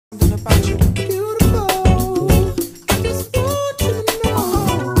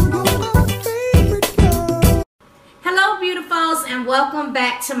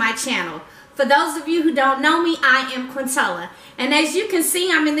back to my channel. For those of you who don't know me, I am Quintella, and as you can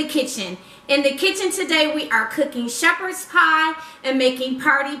see, I'm in the kitchen. In the kitchen today, we are cooking shepherd's pie and making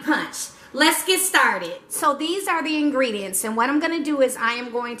party punch. Let's get started. So these are the ingredients, and what I'm going to do is I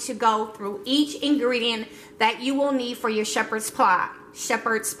am going to go through each ingredient that you will need for your shepherd's pie.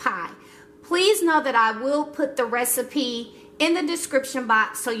 Please know that I will put the recipe in the description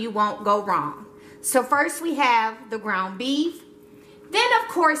box so you won't go wrong. So first we have the ground beef. Then of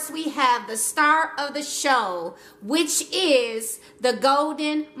course we have the star of the show, which is the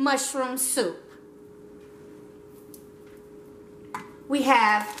golden mushroom soup. We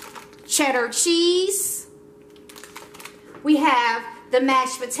have cheddar cheese. We have the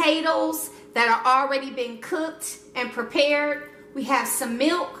mashed potatoes that are already been cooked and prepared. We have some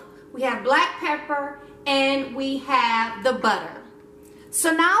milk. We have black pepper, and we have the butter.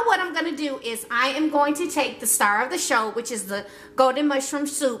 So now what I'm going to do is I am going to take the star of the show, which is the golden mushroom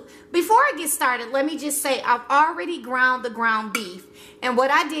soup. Before I get started, let me just say I've already ground the ground beef. And what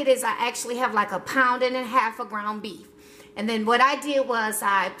I did is I actually have like 1.5 pounds of ground beef. And then what I did was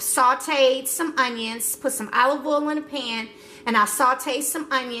I sauteed some onions, put some olive oil in a pan, and I sauteed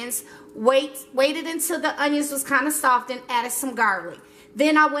some onions, waited until the onions was kind of soft, and added some garlic.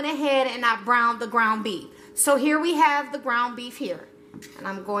 Then I went ahead and I browned the ground beef. So here we have the ground beef here. And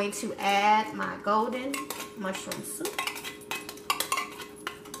I'm going to add my golden mushroom soup.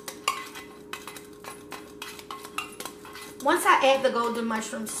 Once I add the golden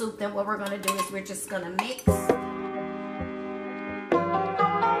mushroom soup, then what we're going to do is we're just going to mix.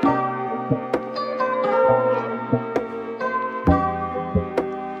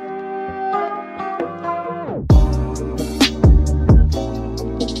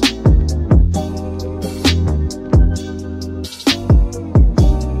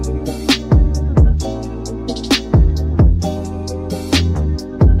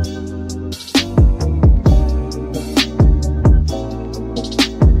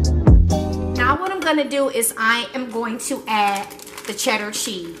 Is I am going to add the cheddar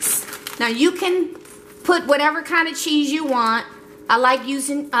cheese. Now you can put whatever kind of cheese you want. I like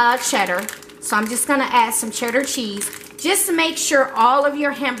using cheddar, so I'm just going to add some cheddar cheese just to make sure all of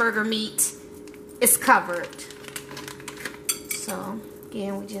your hamburger meat is covered. So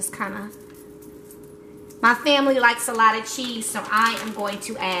again, we just kind of, my family likes a lot of cheese, so I am going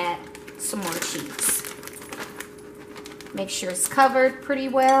to add some more cheese. Make sure it's covered pretty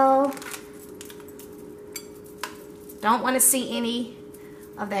well. Don't want to see any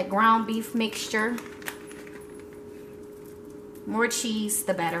of that ground beef mixture. More cheese,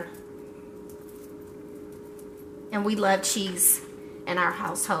 the better. And we love cheese in our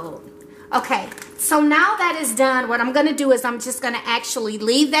household. Okay, so now that is done, what I'm going to do is I'm just going to actually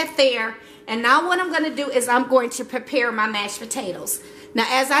leave that there. And now what I'm going to do is I'm going to prepare my mashed potatoes. Now,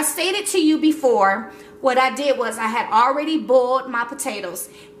 as I stated to you before, what I did was I had already boiled my potatoes.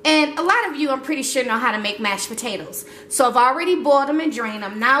 And a lot of you, I'm pretty sure, know how to make mashed potatoes. So I've already boiled them and drained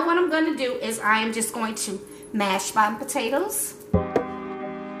them. Now what I'm going to do is I am just going to mash my potatoes.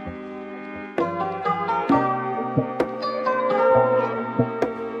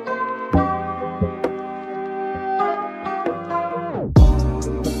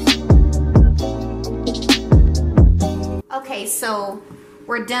 Okay, so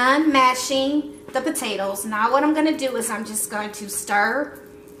we're done mashing the potatoes. Now what I'm going to do is I'm just going to stir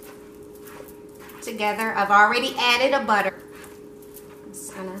together. I've already added a butter. I'm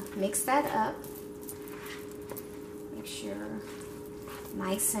just going to mix that up. Make sure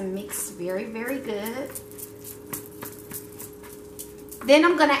nice and mixed, very, very good. Then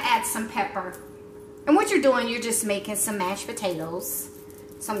I'm going to add some pepper. And what you're doing, you're just making some mashed potatoes.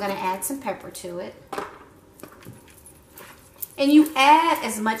 So I'm going to add some pepper to it. And you add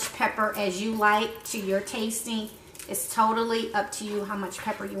as much pepper as you like to your tasting. It's totally up to you how much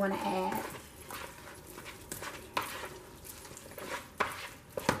pepper you want to add.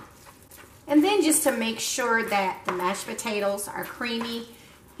 And then just to make sure that the mashed potatoes are creamy,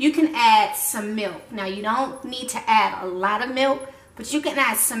 you can add some milk. Now you don't need to add a lot of milk, but you can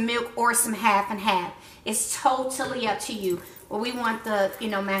add some milk or some half and half. It's totally up to you. But we want the,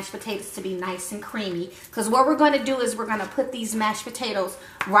 mashed potatoes to be nice and creamy. Because what we're going to do is we're going to put these mashed potatoes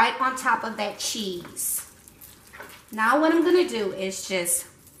right on top of that cheese. Now what I'm going to do is just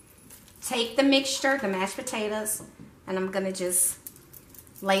take the mixture, the mashed potatoes, and I'm going to just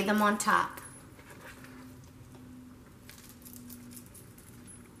lay them on top.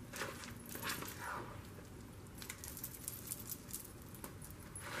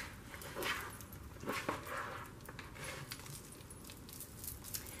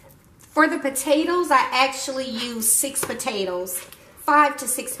 For the potatoes, I actually use 6 potatoes. 5 to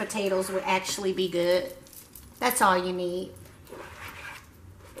 6 potatoes would actually be good. That's all you need.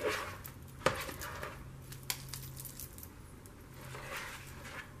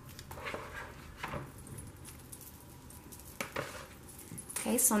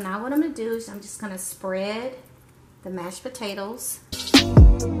 Okay, so now what I'm going to do is I'm just going to spread the mashed potatoes.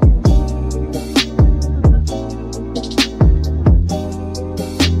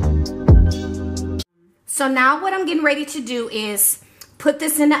 So now what I'm getting ready to do is put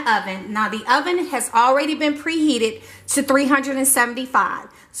this in the oven. Now the oven has already been preheated to 375.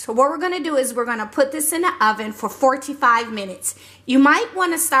 So what we're going to do is we're going to put this in the oven for 45 minutes. You might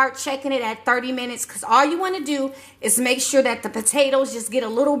want to start checking it at 30 minutes because all you want to do is make sure that the potatoes just get a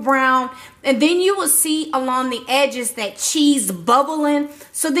little brown. And then you will see along the edges that cheese bubbling.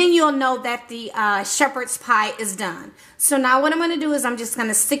 So then you'll know that the shepherd's pie is done. So now what I'm going to do is I'm just going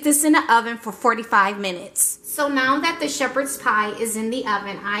to stick this in the oven for 45 minutes. So now that the shepherd's pie is in the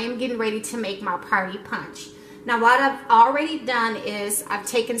oven, I am getting ready to make my party punch. Now what I've already done is I've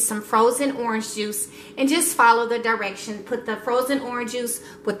taken some frozen orange juice and just follow the direction. Put the frozen orange juice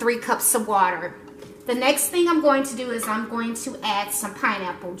with 3 cups of water. The next thing I'm going to do is I'm going to add some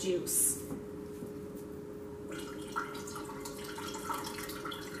pineapple juice.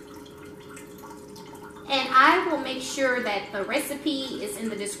 And I will make sure that the recipe is in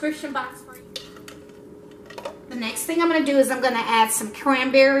the description box for you. The next thing I'm going to do is I'm going to add some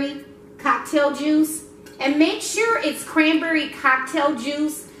cranberry cocktail juice. And make sure it's cranberry cocktail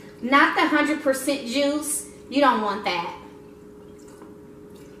juice, not the 100% juice. You don't want that.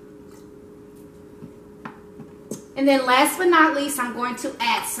 And then last but not least, I'm going to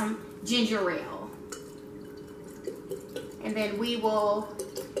add some ginger ale. And then we will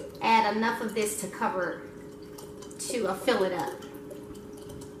add enough of this to cover, to fill it up.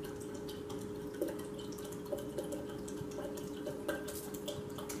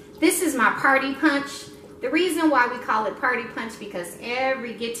 This is my party punch. The reason why we call it party punch because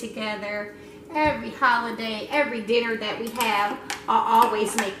every get together, every holiday, every dinner that we have, I'll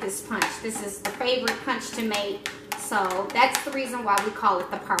always make this punch. This is the favorite punch to make. So that's the reason why we call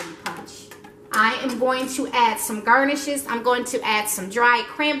it the party punch. I am going to add some garnishes. I'm going to add some dried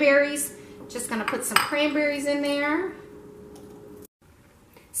cranberries. Just going to put some cranberries in there.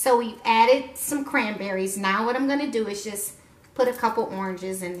 So we've added some cranberries. Now what I'm going to do is just put a couple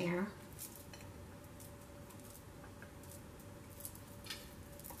oranges in there.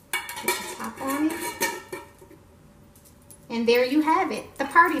 Put the top on it. And there you have it, the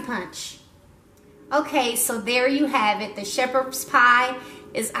party punch. Okay, so there you have it. The shepherd's pie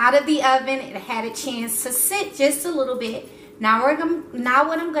is out of the oven. It had a chance to sit just a little bit. Now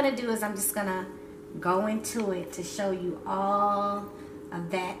what I'm going to do is I'm just going to go into it to show you all of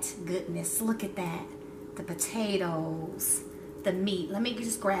that goodness. Look at that. The potatoes, the meat. Let me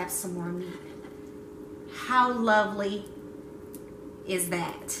just grab some more meat. How lovely is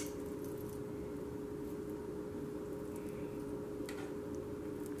that?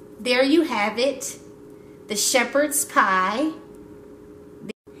 There you have it, the shepherd's pie.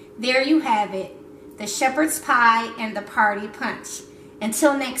 There you have it, the shepherd's pie and the party punch.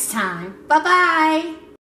 Until next time, bye-bye.